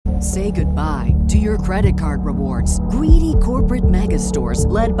Say goodbye to your credit card rewards. Greedy corporate mega stores,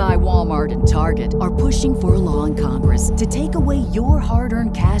 led by Walmart and Target, are pushing for a law in Congress to take away your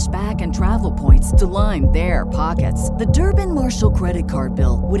hard-earned cash back and travel points to line their pockets. The Durbin-Marshall credit card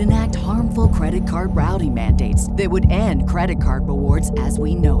bill would enact harmful credit card routing mandates that would end credit card rewards as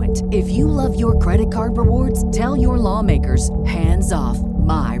we know it. If you love your credit card rewards, tell your lawmakers, hands off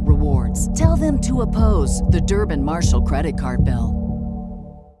my rewards. Tell them to oppose the Durbin-Marshall credit card bill.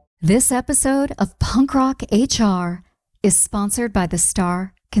 This episode of Punk Rock HR is sponsored by The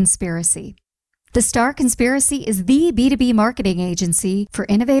Star Conspiracy. The Star Conspiracy is the B2B marketing agency for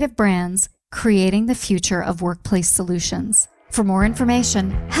innovative brands creating the future of workplace solutions. For more information,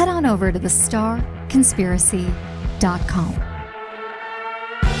 head on over to thestarconspiracy.com.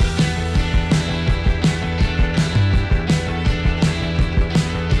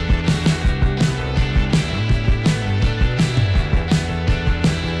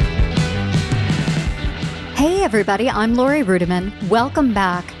 Hey everybody, I'm Lori Rudiman. Welcome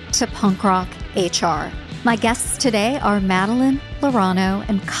back to Punk Rock HR. My guests today are Madeline Laurano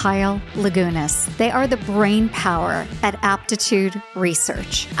and Kyle Lagunas. They are the brain power at Aptitude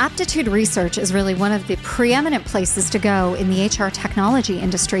Research. Aptitude Research is really one of the preeminent places to go in the HR technology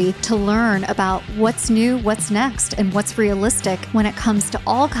industry to learn about what's new, what's next, and what's realistic when it comes to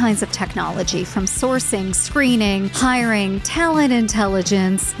all kinds of technology, from sourcing, screening, hiring, talent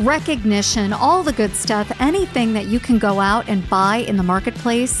intelligence, recognition, all the good stuff, anything that you can go out and buy in the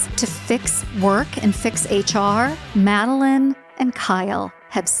marketplace to fix work and fix HR. Madeline and Kyle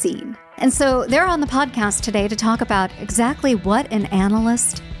have seen. And so they're on the podcast today to talk about exactly what an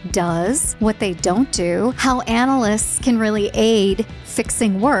analyst does, what they don't do, how analysts can really aid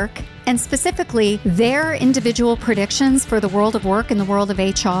fixing work, and specifically their individual predictions for the world of work and the world of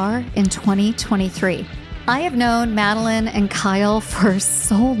HR in 2023. I have known Madeline and Kyle for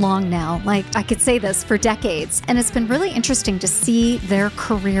so long now, like I could say this for decades, and it's been really interesting to see their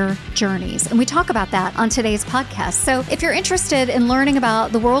career journeys. And we talk about that on today's podcast. So if you're interested in learning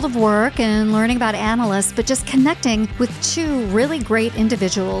about the world of work and learning about analysts, but just connecting with two really great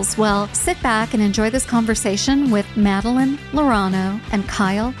individuals, well, sit back and enjoy this conversation with Madeline Laurano and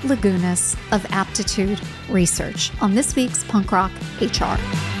Kyle Lagunas of Aptitude Research on this week's Punk Rock HR.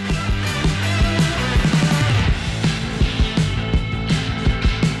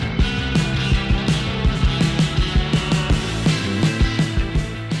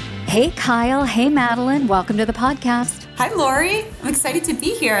 Hey, Kyle. Hey, Madeline. Welcome to the podcast. Hi, Lori. I'm excited to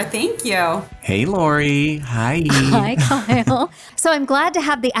be here. Thank you. Hey, Lori. Hi. Hi, Kyle. So I'm glad to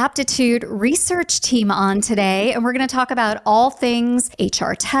have the Aptitude Research team on today, and we're going to talk about all things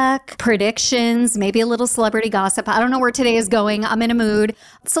HR tech, predictions, maybe a little celebrity gossip. I don't know where today is going. I'm in a mood.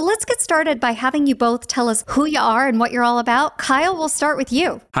 So let's get started by having you both tell us who you are and what you're all about. Kyle, we'll start with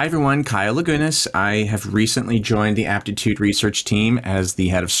you. Hi, everyone. Kyle Lagunas. I have recently joined the Aptitude Research team as the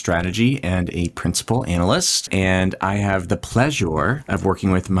head of strategy and a principal analyst, and I have the pleasure of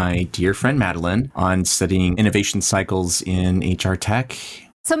working with my dear friend Madeline on studying innovation cycles in HR tech.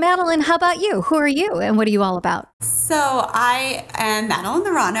 So Madeline, how about you? Who are you and what are you all about? So I am Madeline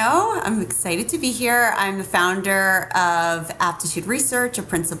Laurano. I'm excited to be here. I'm the founder of Aptitude Research, a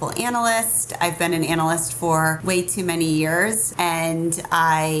principal analyst. I've been an analyst for way too many years, and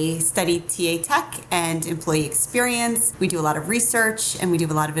I studied TA Tech and employee experience. We do a lot of research and we do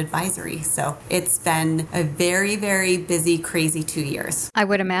a lot of advisory. So it's been a very, very busy, crazy 2 years. I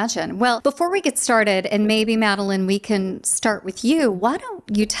would imagine. Well, before we get started, and maybe Madeline, we can start with you. Why don't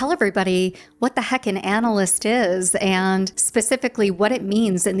you tell everybody what the heck an analyst is and specifically what it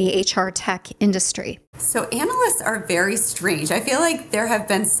means in the HR tech industry? So analysts are very strange. I feel like there have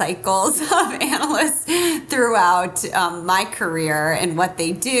been cycles of analysts throughout my career and what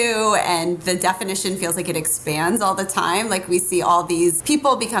they do, and the definition feels like it expands all the time. Like we see all these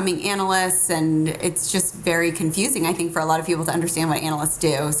people becoming analysts, and it's just very confusing, I think, for a lot of people to understand what analysts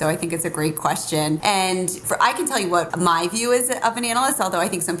do. So I think it's a great question. And I can tell you what my view is of an analyst, although I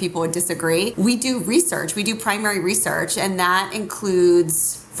think some people would disagree. We do research. We do primary research, and that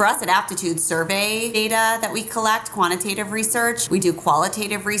includes, for us at Aptitude, survey data that we collect, quantitative research. We do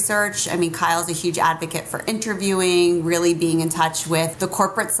qualitative research. I mean, Kyle's a huge advocate for interviewing, really being in touch with the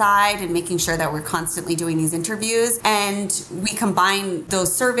corporate side and making sure that we're constantly doing these interviews. And we combine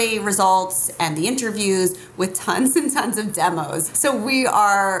those survey results and the interviews with tons and tons of demos. So we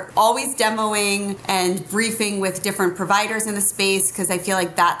are always demoing and briefing with different providers in the space, because I feel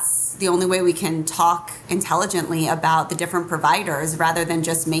like that's the only way we can talk intelligently about the different providers rather than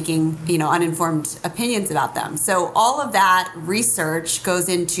just making, uninformed opinions about them. So all of that research goes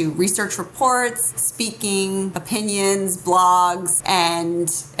into research reports, speaking, opinions, blogs, and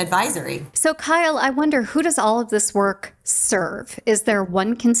advisory. So Kyle, I wonder, who does all of this work serve? Is there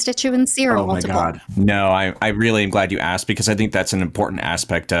one constituency or multiple? Oh my God. No, I really am glad you asked, because I think that's an important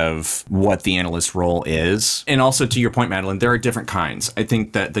aspect of what the analyst role is. And also, to your point, Madeline, there are different kinds. I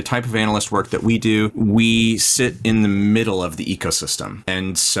think that the type of analyst work that we do, we sit in the middle of the ecosystem.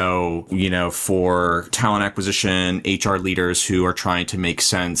 And so, for talent acquisition, HR leaders who are trying to make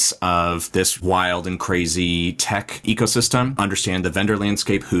sense of this wild and crazy tech ecosystem, understand the vendor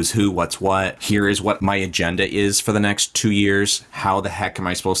landscape, who's who, what's what. Here is what my agenda is for the next 2 years. How the heck am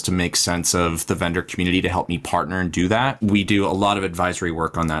I supposed to make sense of the vendor community to help me partner and do that? We do a lot of advisory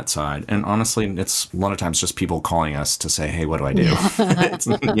work on that side. And honestly, it's a lot of times just people calling us to say, hey, what do I do?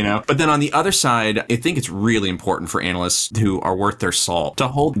 But then on the other side, I think it's really important for analysts who are worth their salt to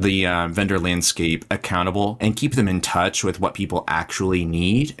hold the vendor landscape accountable and keep them in touch with what people actually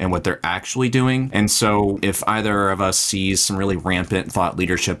need and what they're actually doing. And so if either of us sees some really rampant thought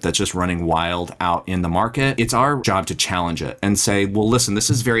leadership that's just running wild out in the market, it's our job to challenge it and say, well, listen, this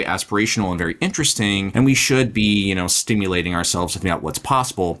is very aspirational and very interesting, and we should be, stimulating ourselves to think out what's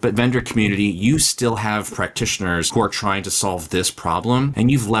possible. But vendor community, you still have practitioners who are trying to solve this problem, and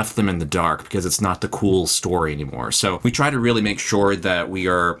you've left them in the dark because it's not the cool story anymore. So we try to really make sure that we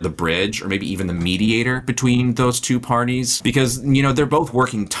are the bridge, or maybe even the mediator between those two parties, because, they're both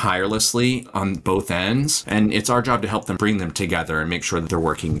working tirelessly on both ends, and it's our job to help them bring them together and make sure that they're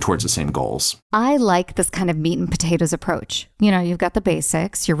working towards the same goals. I like this kind of meat and potatoes approach. You've got the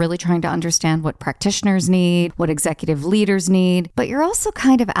basics. You're really trying to understand what practitioners need, what executive leaders need, but you're also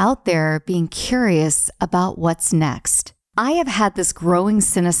kind of out there being curious about what's next. I have had this growing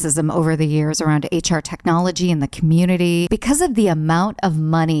cynicism over the years around HR technology in the community because of the amount of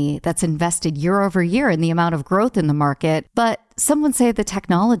money that's invested year over year and the amount of growth in the market. But some would say the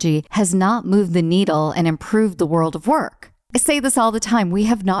technology has not moved the needle and improved the world of work. I say this all the time. We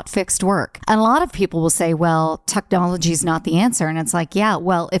have not fixed work. And a lot of people will say, well, technology is not the answer. And it's like, yeah,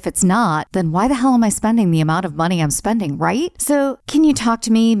 well, if it's not, then why the hell am I spending the amount of money I'm spending, right? So can you talk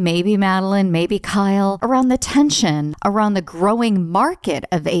to me, maybe Madeline, maybe Kyle, around the tension around the growing market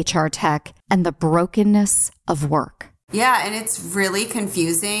of HR tech and the brokenness of work? Yeah, and it's really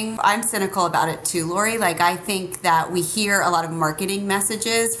confusing. I'm cynical about it too, Lori. I think that we hear a lot of marketing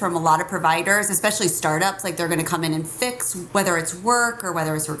messages from a lot of providers, especially startups, they're going to come in and fix whether it's work or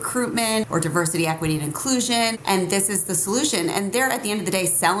whether it's recruitment or diversity, equity, and inclusion. And this is the solution. And they're at the end of the day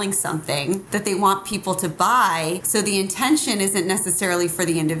selling something that they want people to buy. So the intention isn't necessarily for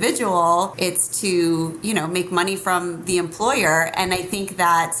the individual. It's to, make money from the employer. And I think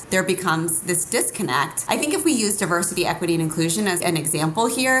that there becomes this disconnect. I think if we use diversity, equity, and inclusion as an example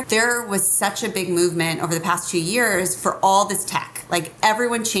here, there was such a big movement over the past 2 years for all this tech.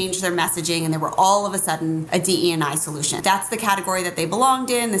 Everyone changed their messaging and they were all of a sudden a DE&I solution. That's the category that they belonged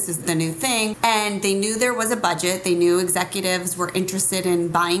in. This is the new thing. And they knew there was a budget. They knew executives were interested in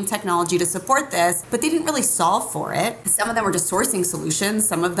buying technology to support this, but they didn't really solve for it. Some of them were just sourcing solutions.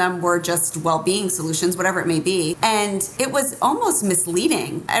 Some of them were just well-being solutions, whatever it may be. And it was almost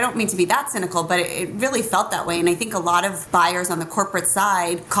misleading. I don't mean to be that cynical, but it really felt that way. And I think a lot of buyers on the corporate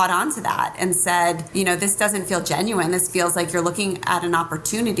side caught on to that and said, this doesn't feel genuine. This feels like you're looking at an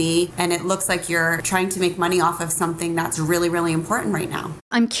opportunity and it looks like you're trying to make money off of something that's really, really important right now.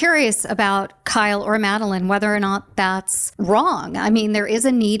 I'm curious about Kyle or Madeline, whether or not that's wrong. I mean, there is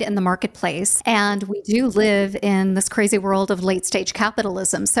a need in the marketplace and we do live in this crazy world of late stage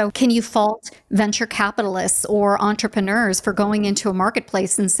capitalism. So can you fault venture capitalists or entrepreneurs for going into a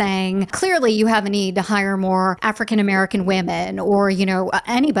marketplace and saying, clearly you have a need to hire more African-American women or,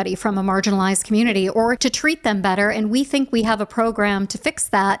 anybody from a marginalized community or to treat them better. And we think we have a program to fix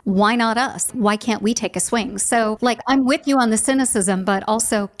that. Why not us? Why can't we take a swing? So I'm with you on the cynicism, but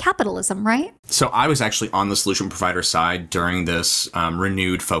also capitalism, right? So I was actually on the solution provider side during this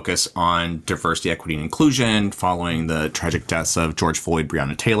renewed focus on diversity, equity, and inclusion following the tragic deaths of George Floyd,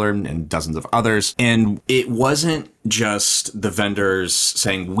 Breonna Taylor, and dozens of others. And it wasn't just the vendors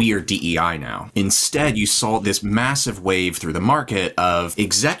saying we are DEI now. Instead, you saw this massive wave through the market of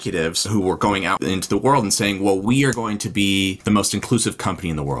executives who were going out into the world and saying, well, we are going to be the most inclusive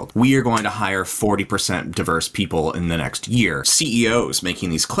company in the world. We are going to hire 40% diverse people in the next year. CEOs making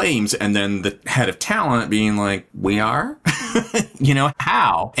these claims and then the head of talent being like, we are?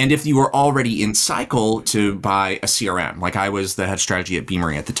 How? And if you were already in cycle to buy a CRM, like I was the head strategy at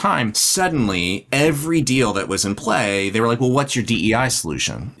Beamery at the time, suddenly every deal that was in play, they were like, well, what's your DEI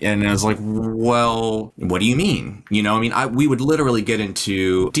solution? And I was like, well, what do you mean? We would literally get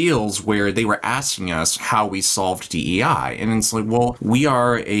into deals where they were asking us how we solved DEI. And it's like, well, we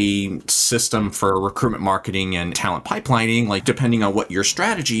are a system for recruitment marketing and talent pipelining. Like, depending on what your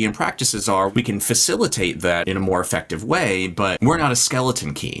strategy and practices are, we can facilitate that in a more effective way, but we're not a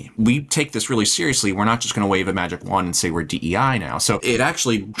skeleton key. We take this really seriously. We're not just going to wave a magic wand and say we're DEI now. So it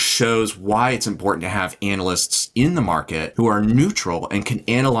actually shows why it's important to have analysts in the market who are neutral and can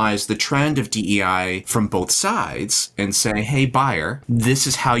analyze the trend of DEI from both sides and say, hey, buyer, this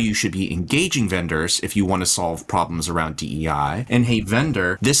is how you should be engaging vendors if you want to solve problems around DEI. And hey,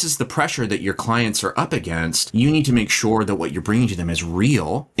 vendor, this is the pressure that your clients are up against. You need to make sure that what you're bringing to them is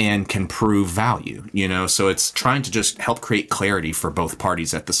real and can prove value, So it's trying to just help create clarity for both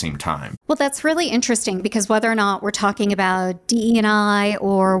parties at the same time. Well, that's really interesting because whether or not we're talking about DE&I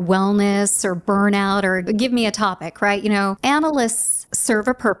or wellness or burnout or give me a topic, right? Analysts serve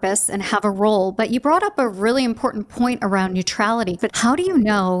a purpose and have a role, but you brought up a really important point around neutrality. But how do you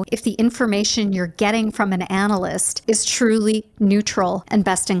know if the information you're getting from an analyst is truly neutral and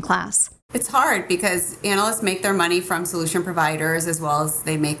best in class? It's hard because analysts make their money from solution providers as well as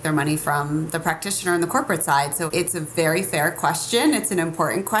they make their money from the practitioner and the corporate side. So it's a very fair question. It's an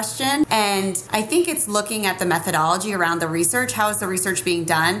important question. And I think it's looking at the methodology around the research. How is the research being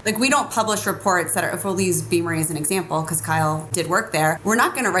done? Like, we don't publish reports that are, if we'll use Beamery as an example, because Kyle did work there, we're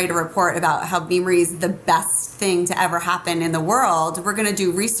not going to write a report about how Beamery is the best thing to ever happen in the world. We're going to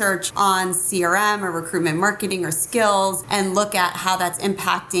do research on CRM or recruitment marketing or skills and look at how that's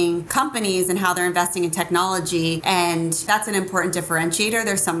impacting companies and how they're investing in technology. And that's an important differentiator.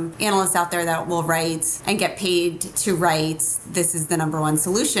 There's some analysts out there that will write and get paid to write, this is the number one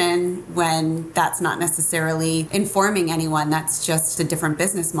solution, when that's not necessarily informing anyone. That's just a different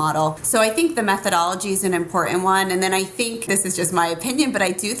business model. So I think the methodology is an important one. And then I think, this is just my opinion, but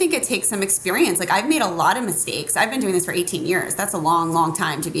I do think it takes some experience. Like, I've made a lot of mistakes. I've been doing this for 18 years. That's a long, long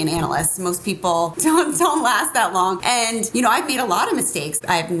time to be an analyst. Most people don't last that long. And, I've made a lot of mistakes.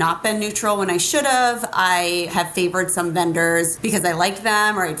 I have not been neutral when I should have. I have favored some vendors because I liked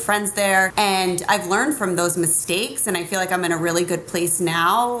them or I had friends there. And I've learned from those mistakes. And I feel like I'm in a really good place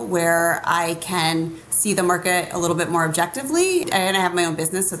now where I can see the market a little bit more objectively. And I have my own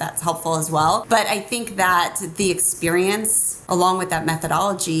business, so that's helpful as well. But I think that the experience along with that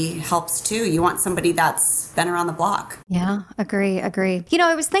methodology helps too. You want somebody that's been around the block. Yeah, agree.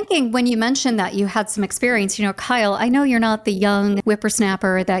 I was thinking when you mentioned that you had some experience, Kyle, I know you're not the young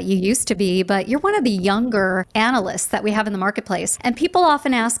whippersnapper that you used to be, but you're one of the younger analysts that we have in the marketplace. And people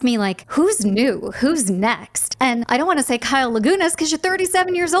often ask me, like, who's new? Who's next? And I don't want to say Kyle Lagunas because you're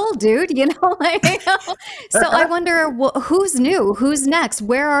 37 years old, dude, So I wonder, who's new? Who's next?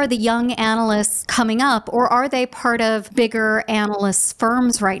 Where are the young analysts coming up? Or are they part of bigger analyst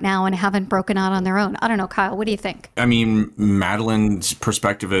firms right now and haven't broken out on their own? I don't know, Kyle, what do you think? I mean, Madeline's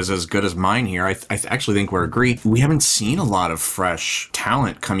perspective is as good as mine here. I actually think we're agreed. We haven't seen a lot of fresh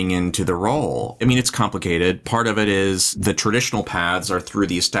talent coming into the role. I mean, it's complicated. Part of it is the traditional paths are through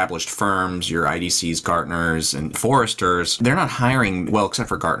the established firms, your IDCs, Gartners, and Forresters. They're not hiring, well, except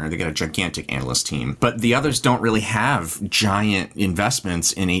for Gartner, they got a gigantic analyst team. But the others don't really have giant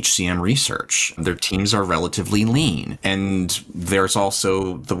investments in HCM research. Their teams are relatively lean. And there's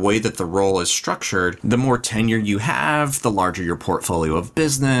also the way that the role is structured. The more tenure you have, the larger your portfolio of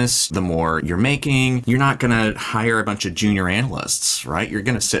business, the more you're making. You're not going to hire a bunch of junior analysts, right? You're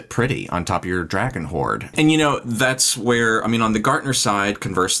going to sit pretty on top of your dragon hoard. And, that's where, on the Gartner side,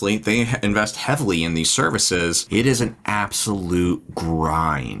 conversely, they invest heavily in these services. It is an absolute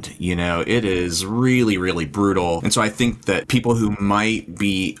grind. It is really, really brutal. And so I think that people who might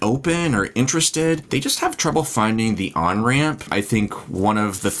be open or interested, they just have trouble finding the on-ramp. I think one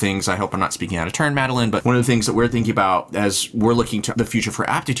of the things, I hope I'm not speaking out of turn, Madeline, but one of the things that we're thinking about as we're looking to the future for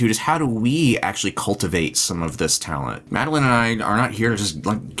Aptitude is how do we actually cultivate some of this talent? Madeline and I are not here to just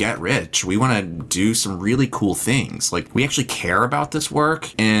get rich. We want to do some really cool things. We actually care about this work,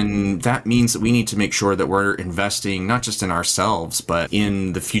 and that means that we need to make sure that we're investing not just in ourselves, but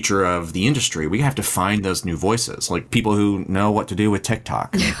in the future of the industry. We have to find those new voices, like people who know what to do with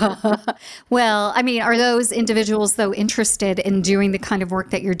TikTok. Well, I mean, are those individuals, though, interested in doing the kind of work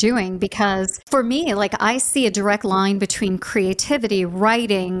that you're doing? Because for me, like, I see a direct line between creativity,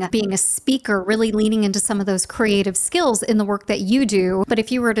 writing, being a speaker, really leaning into some of those creative skills in the work that you do. But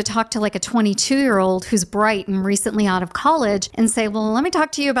if you were to talk to like a 22-year-old who's bright and recently out of college and say, well, let me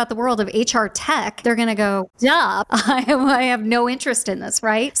talk to you about the world of HR tech, they're going to go, duh, I have no interest in this,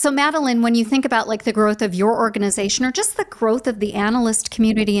 right? So Madeline, when you think about like the growth of your organization or just the growth of the analyst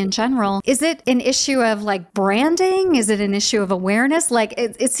community in general, is it an issue of like branding? Is it an issue of awareness? Like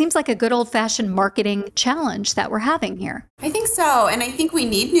it seems like a good old-fashioned marketing challenge that we're having here. I think so. And I think we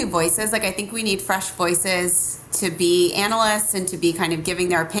need new voices. Like, I think we need fresh voices to be analysts and to be kind of giving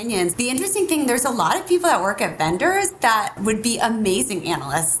their opinions. The interesting thing, there's a lot of people that work at vendors that would be amazing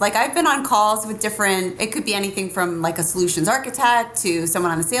analysts. Like, I've been on calls with it could be anything from like a solutions architect to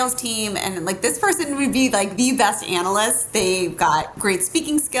someone on the sales team. And like, this person would be like the best analyst. They've got great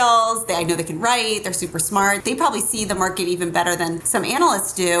speaking skills. I know they can write. They're super smart. They probably see the market even better than some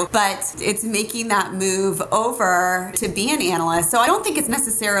analysts do, but it's making that move over to be an analyst. So I don't think it's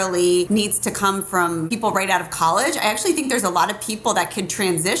necessarily needs to come from people right out of college. I actually think there's a lot of people that could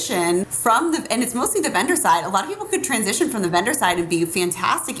transition and it's mostly the vendor side. A lot of people could transition from the vendor side and be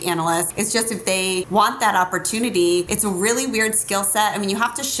fantastic analysts. It's just if they want that opportunity, it's a really weird skill set. I mean, you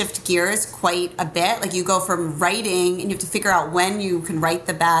have to shift gears quite a bit. Like, you go from writing and you have to figure out when you can write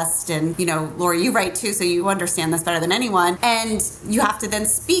the best. And, Lori, you write too, so you understand this better than anyone. And you have to then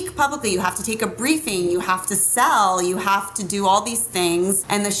speak publicly. You have to take a briefing. You have to sell. You have to do all these things.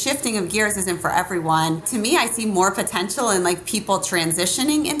 And the shifting of gears isn't for everyone. To me, I see more potential in like people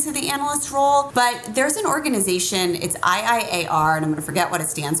transitioning into the analyst role. But there's an organization, it's IIAR, and I'm going to forget what it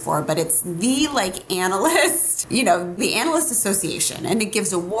stands for, but it's the like analyst, the Analyst Association. And it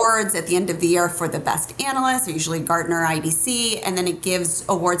gives awards at the end of the year for the best analysts, or usually Gartner, IDC, and then it gives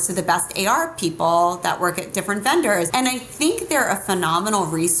awards to the best AR people that work at different vendors. And I think they're a phenomenal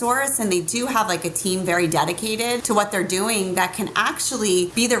resource, and they do have like a team very dedicated to what they're doing that can actually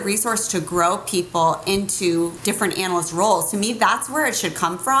be the resource to grow people into different analyst roles. To me, that's where it should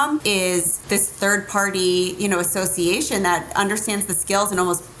come from, is this third party, association that understands the skills and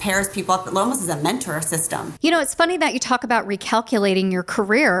almost pairs people up almost as a mentor system. It's funny that you talk about recalculating your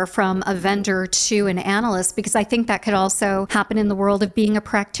career from a vendor to an analyst, because I think that could also happen in the world of being a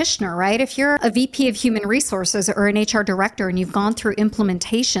practitioner, right? If you're a VP of human resources or an HR director and you've gone through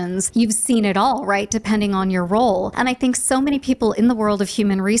implementations, you've seen it all, right? Depending on your role. And I think so many people in the world of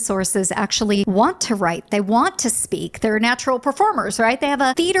human resources actually want to write. They want to speak. They're natural performers, right? They have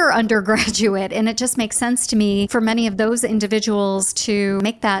a theater undergraduate, and it just makes sense to me for many of those individuals to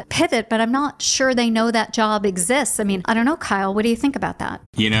make that pivot, but I'm not sure they know that job exists. I mean, I don't know, Kyle, what do you think about that?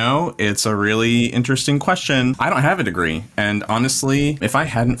 It's a really interesting question. I don't have a degree. And honestly, if I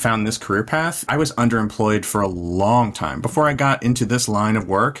hadn't found this career path, I was underemployed for a long time. Before I got into this line of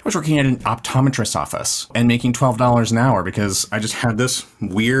work, I was working at an optometrist's office and making $12 an hour because I just had this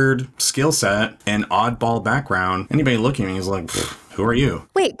weird skill set and oddball background. Anybody looking at me is like, who are you?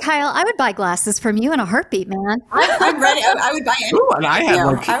 Wait, Kyle, I would buy glasses from you in a heartbeat, man. I'm ready. I would buy it. Ooh, and I had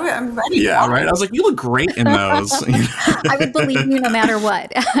I'm ready. Yeah, right. I was like, you look great in those. I would believe you no matter what.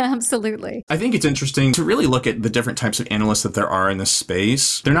 Absolutely. I think it's interesting to really look at the different types of analysts that there are in this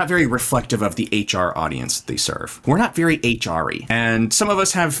space. They're not very reflective of the HR audience that they serve. We're not very HR-y. And some of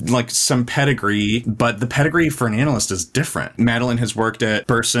us have like some pedigree, but the pedigree for an analyst is different. Madeline has worked at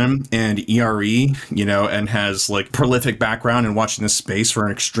Bursum and ERE, and has like prolific background in watching this space for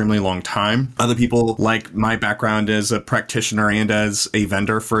an extremely long time. Other people, like my background as a practitioner and as a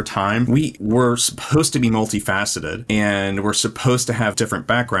vendor for a time, we were supposed to be multifaceted and we're supposed to have different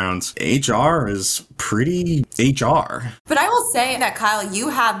backgrounds. HR is pretty HR. But I will say that, Kyle, you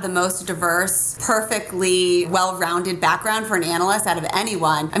have the most diverse, perfectly well-rounded background for an analyst out of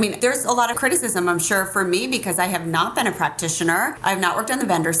anyone. I mean, there's a lot of criticism, I'm sure, for me because I have not been a practitioner. I've not worked on the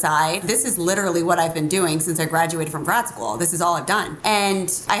vendor side. This is literally what I've been doing since I graduated from grad school. This is all I've done.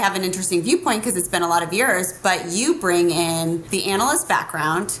 And I have an interesting viewpoint because it's been a lot of years, but you bring in the analyst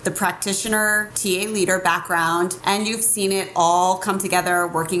background, the practitioner, TA leader background, and you've seen it all come together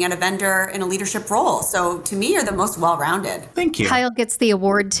working at a vendor in a leadership role. So to me, you're the most well-rounded. Thank you. Kyle gets the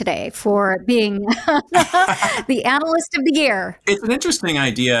award today for being the analyst of the year. It's an interesting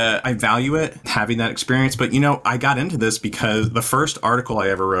idea. I value it, having that experience. But, I got into this because the first article I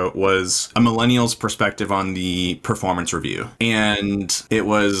ever wrote was a millennial's perspective on the performance review. And it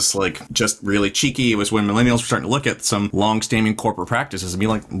was just really cheeky. It was when millennials were starting to look at some long-standing corporate practices and be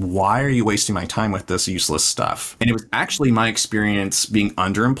like, why are you wasting my time with this useless stuff? And it was actually my experience being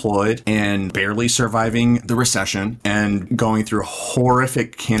underemployed and barely surviving the recession and going through a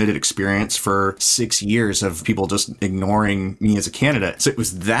horrific candidate experience for 6 years of people just ignoring me as a candidate. So it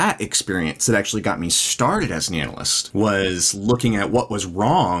was that experience that actually got me started as an analyst, was looking at what was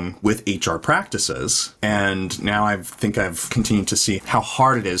wrong with HR practices. And now I think I've continued to see how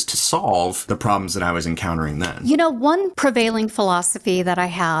hard it is to solve the problems that I was encountering then. One prevailing philosophy that I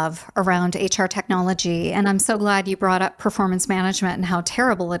have around HR technology, and I'm so glad you brought up performance management and how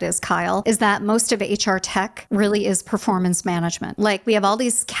terrible it is, Kyle, is that most of HR tech really is performance management. We have all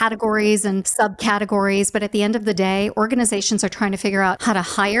these categories and subcategories, but at the end of the day, organizations are trying to figure out how to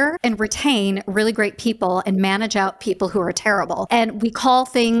hire and retain really great people and manage out people who are terrible. And we call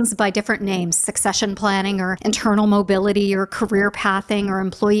things by different names, succession planning or internal mobility or career pathing or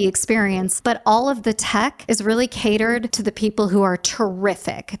employee experience. But all of the tech is really catered to the people who are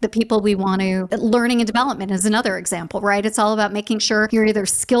terrific, the people we want to. Learning and development is another example, right? It's all about making sure you're either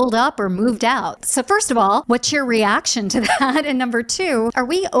skilled up or moved out. So first of all, what's your reaction to that? And number two, are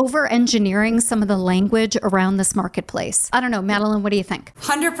we over-engineering some of the language around this marketplace? I don't know, Madeline, what do you think?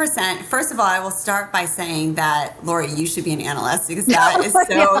 100%. First of all, I will start by saying that, Lori, you should be an analyst because that is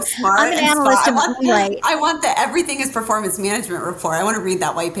so smart. I'm an analyst in my way. I want the Everything is Performance Management report. I want to read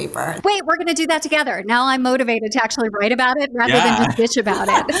that white paper. Wait, we're going to do that together. Now I'm motivated to actually write about it rather than just bitch about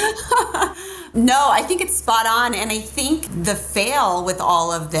it. No, I think it's spot on. And I think the fail with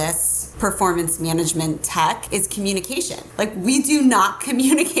all of this performance management tech is communication. We do not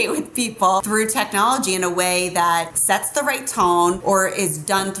communicate with people through technology in a way that sets the right tone or is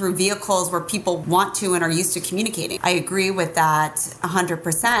done through vehicles where people want to and are used to communicating. I agree with that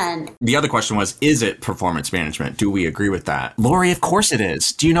 100%. The other question was, is it performance management? Do we agree with that? Lori, of course it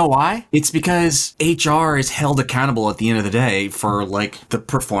is. Do you know why? It's because HR is held accountable at the end of the day for the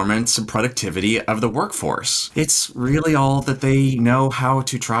performance and productivity of the workforce. It's really all that they know how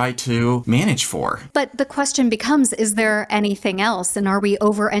to try to manage for. But the question becomes, is there anything else? And are we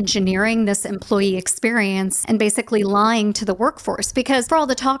over-engineering this employee experience and basically lying to the workforce? Because for all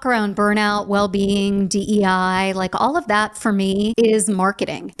the talk around burnout, well-being, DEI, all of that for me is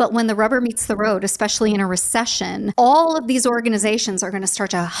marketing. But when the rubber meets the road, especially in a recession, all of these organizations are going to start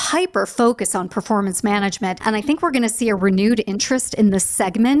to hyper-focus on performance management. And I think we're going to see a renewed interest in this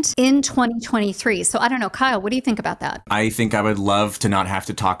segment in 2023. So I don't know, Kyle, what do you think about that? I think I would love to not have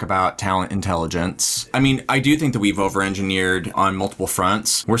to talk about talent intelligence. I do think that we've over-engineered on multiple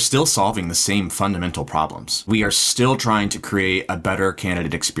fronts. We're still solving the same fundamental problems. We are still trying to create a better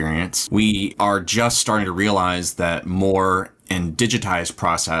candidate experience. We are just starting to realize that more and digitized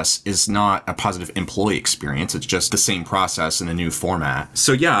process is not a positive employee experience. It's just the same process in a new format.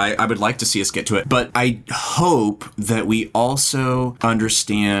 So yeah, I would like to see us get to it. But I hope that we also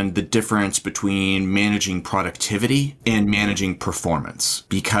understand the difference between managing productivity and managing performance.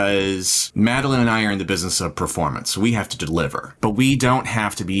 Because Madeline and I are in the business of performance. We have to deliver. But we don't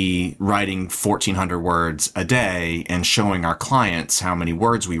have to be writing 1,400 words a day and showing our clients how many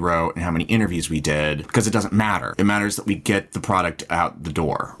words we wrote and how many interviews we did, because it doesn't matter. It matters that we get the product out the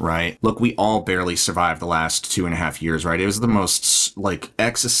door, right? Look, we all barely survived the last 2.5 years, right? It was the most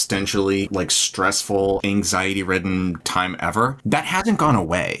existentially stressful, anxiety-ridden time ever. That hasn't gone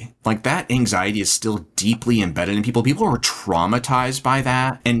away. That anxiety is still deeply embedded in people. People were traumatized by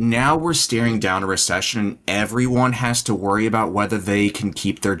that. And now we're staring down a recession and everyone has to worry about whether they can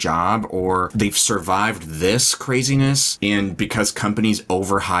keep their job or they've survived this craziness. And because companies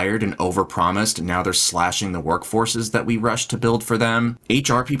overhired and overpromised, and now they're slashing the workforces that we rushed to build for them.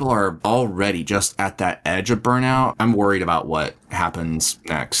 HR people are already just at that edge of burnout. I'm worried about what happens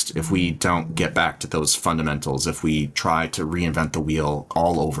next if we don't get back to those fundamentals, if we try to reinvent the wheel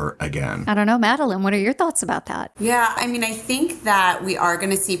all over again. I don't know, Madeline, what are your thoughts about that? Yeah, I think that we are going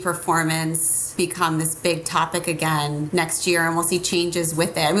to see performance become this big topic again next year, and we'll see changes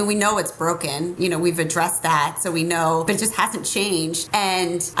with it. We know it's broken. We've addressed that, so we know, but it just hasn't changed.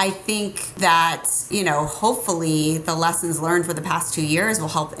 And I think that, hopefully the lessons learned for the past 2 years will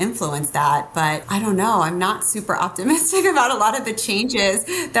help influence that. But I don't know. I'm not super optimistic about a lot of of the changes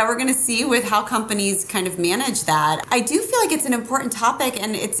that we're going to see with how companies kind of manage that. I do feel like it's an important topic,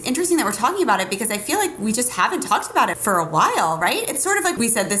 and it's interesting that we're talking about it because I feel like we just haven't talked about it for a while, right? It's sort of like we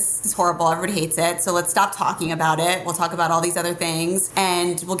said, this is horrible, everybody hates it, so let's stop talking about it. We'll talk about all these other things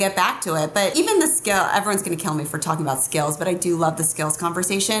and we'll get back to it. But even the skill, everyone's going to kill me for talking about skills, but I do love the skills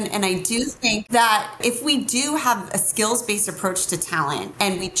conversation. And I do think that if we do have a skills-based approach to talent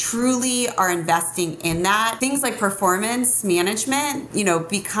and we truly are investing in that, things like performance management,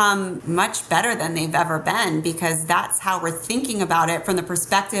 become much better than they've ever been, because that's how we're thinking about it from the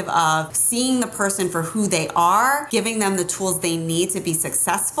perspective of seeing the person for who they are, giving them the tools they need to be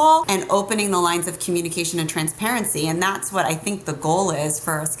successful, and opening the lines of communication and transparency. And that's what I think the goal is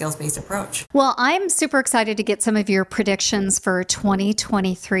for a skills-based approach. Well, I'm super excited to get some of your predictions for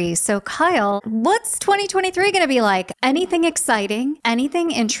 2023. So Kyle, what's 2023 going to be like? Anything exciting,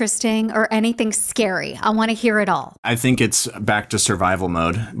 anything interesting, or anything scary? I want to hear it all. I think it's back to survival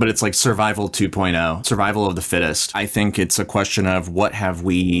mode, but it's like survival 2.0, survival of the fittest. I think it's a question of what have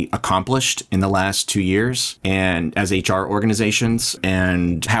we accomplished in the last 2 years and as HR organizations,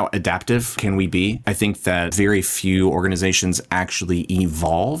 and how adaptive can we be? I think that very few organizations actually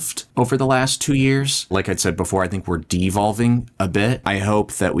evolved over the last 2 years. Like I said before, I think we're devolving a bit. I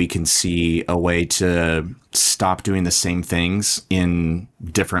hope that we can see a way to stop doing the same things in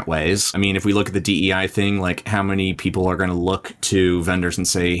different ways. I mean, if we look at the DEI thing, like how many people are going to look to vendors and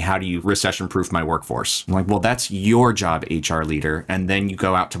say, how do you recession-proof my workforce? I'm like, well, that's your job, HR leader. And then you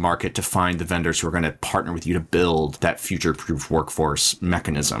go out to market to find the vendors who are going to partner with you to build that future-proof workforce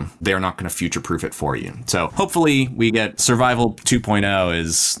mechanism. They're not going to future-proof it for you. So hopefully we get survival 2.0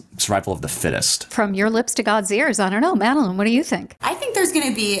 is survival of the fittest. From your lips to God's ears. I don't know. Madeline, what do you think? I think there's going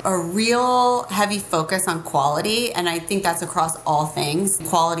to be a real heavy focus on quality, and I think that's across all things.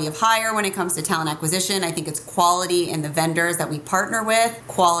 Quality of hire when it comes to talent acquisition. I think it's quality in the vendors that we partner with,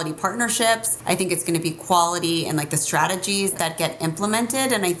 quality partnerships. I think it's going to be quality in like the strategies that get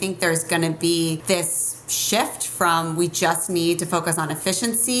implemented, and I think there's going to be this shift from we just need to focus on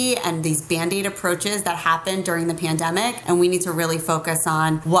efficiency and these Band-Aid approaches that happened during the pandemic, and we need to really focus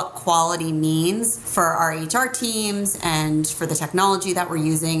on what quality means for our HR teams and for the technology that we're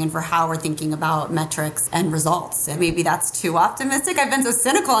using and for how we're thinking about metrics and results. And maybe that's too optimistic. I've been so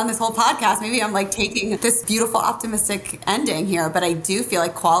cynical on this whole podcast. Maybe I'm like taking this beautiful optimistic ending here, but I do feel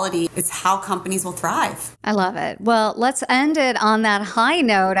like quality is how companies will thrive. I love it. Well, let's end it on that high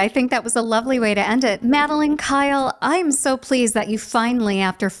note. I think that was a lovely way to end it. Madeline, Kyle, I'm so pleased that you finally,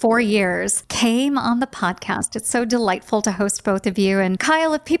 after 4 years, came on the podcast. It's so delightful to host both of you. And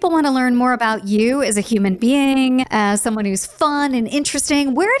Kyle, if people want to learn more about you as a human being, as someone who's fun and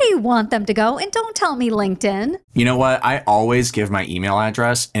interesting, where do you want them to go? And don't tell me LinkedIn. You know what? I always give my email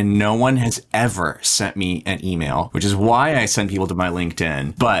address, and no one has ever sent me an email, which is why I send people to my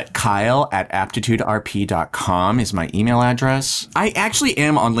LinkedIn. But Kyle@aptituderp.com is my email address. I actually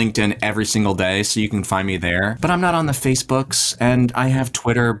am on LinkedIn every single day, so you can find me there. But I'm not on the Facebooks, and I have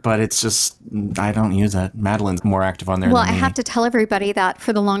Twitter, but it's just, I don't use it. Madeline's more active on there than me. Well, I have to tell everybody that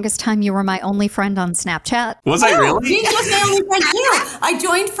for the longest time, you were my only friend on Snapchat. Was I really? He was my only friend too. I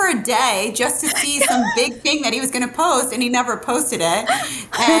joined for a day just to see some big thing that he was going to post, and he never posted it.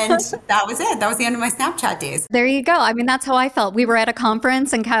 And that was it. That was the end of my Snapchat days. There you go. I mean, that's how I felt. We were at a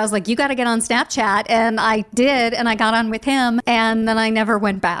conference and Kyle's like, you got to get on Snapchat. And I did. And I got on with him. And then I never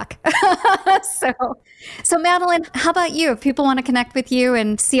went back. So Madeline, how about you? If people want to connect with you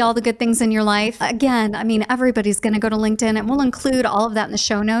and see all the good things in your life, again, I mean, everybody's going to go to LinkedIn, and we'll include all of that in the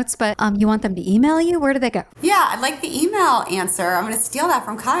show notes, but you want them to email you? Where do they go? Yeah, I'd like the email answer. I'm going to steal that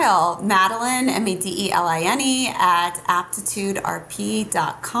from Kyle. Madeline, Madeline,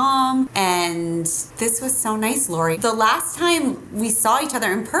 @aptituderp.com. And this was so nice, Lori. The last time we saw each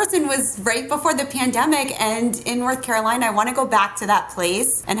other in person was right before the pandemic, and in North Carolina. I want to go back to that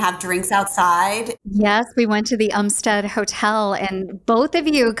place and have drinks outside. Yes, we went to the Umstead Hotel, and both of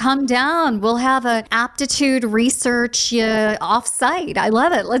you come down. We'll have an aptitude research off-site. I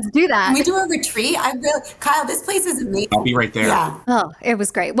love it. Let's do that. Can we do a retreat? Kyle, this place is amazing. I'll be right there. Yeah. Oh, it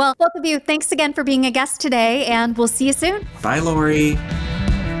was great. Well, both of you, thanks again for being a guest today, and we'll see you soon. Bye, Lori.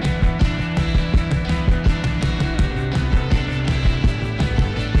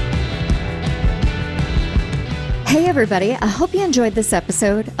 Hey everybody, I hope you enjoyed this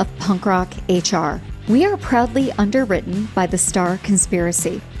episode of Punk Rock HR. We are proudly underwritten by The Star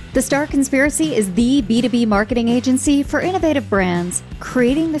Conspiracy. The Star Conspiracy is the B2B marketing agency for innovative brands,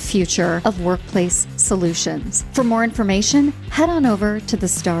 creating the future of workplace solutions. For more information, head on over to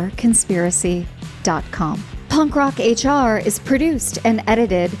thestarconspiracy.com. Punk Rock HR is produced and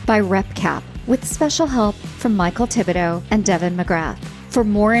edited by RepCap, with special help from Michael Thibodeau and Devin McGrath. For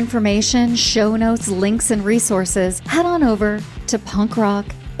more information, show notes, links, and resources, head on over to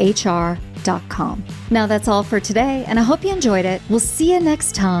punkrockhr.com. Now that's all for today, and I hope you enjoyed it. We'll see you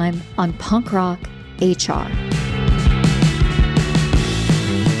next time on Punk Rock HR.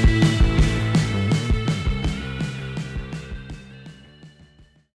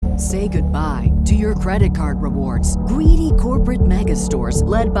 Say goodbye to your credit card rewards. Greedy corporate mega stores,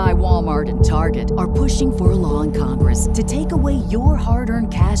 led by Walmart and Target, are pushing for a law in Congress to take away your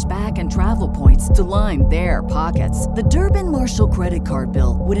hard-earned cash back and travel points to line their pockets. The Durbin-Marshall credit card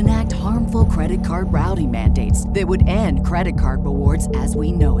bill would enact harmful credit card routing mandates that would end credit card rewards as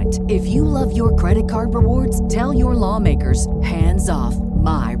we know it. If you love your credit card rewards, tell your lawmakers, hands off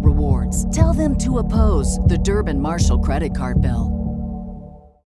my rewards. Tell them to oppose the Durbin-Marshall credit card bill.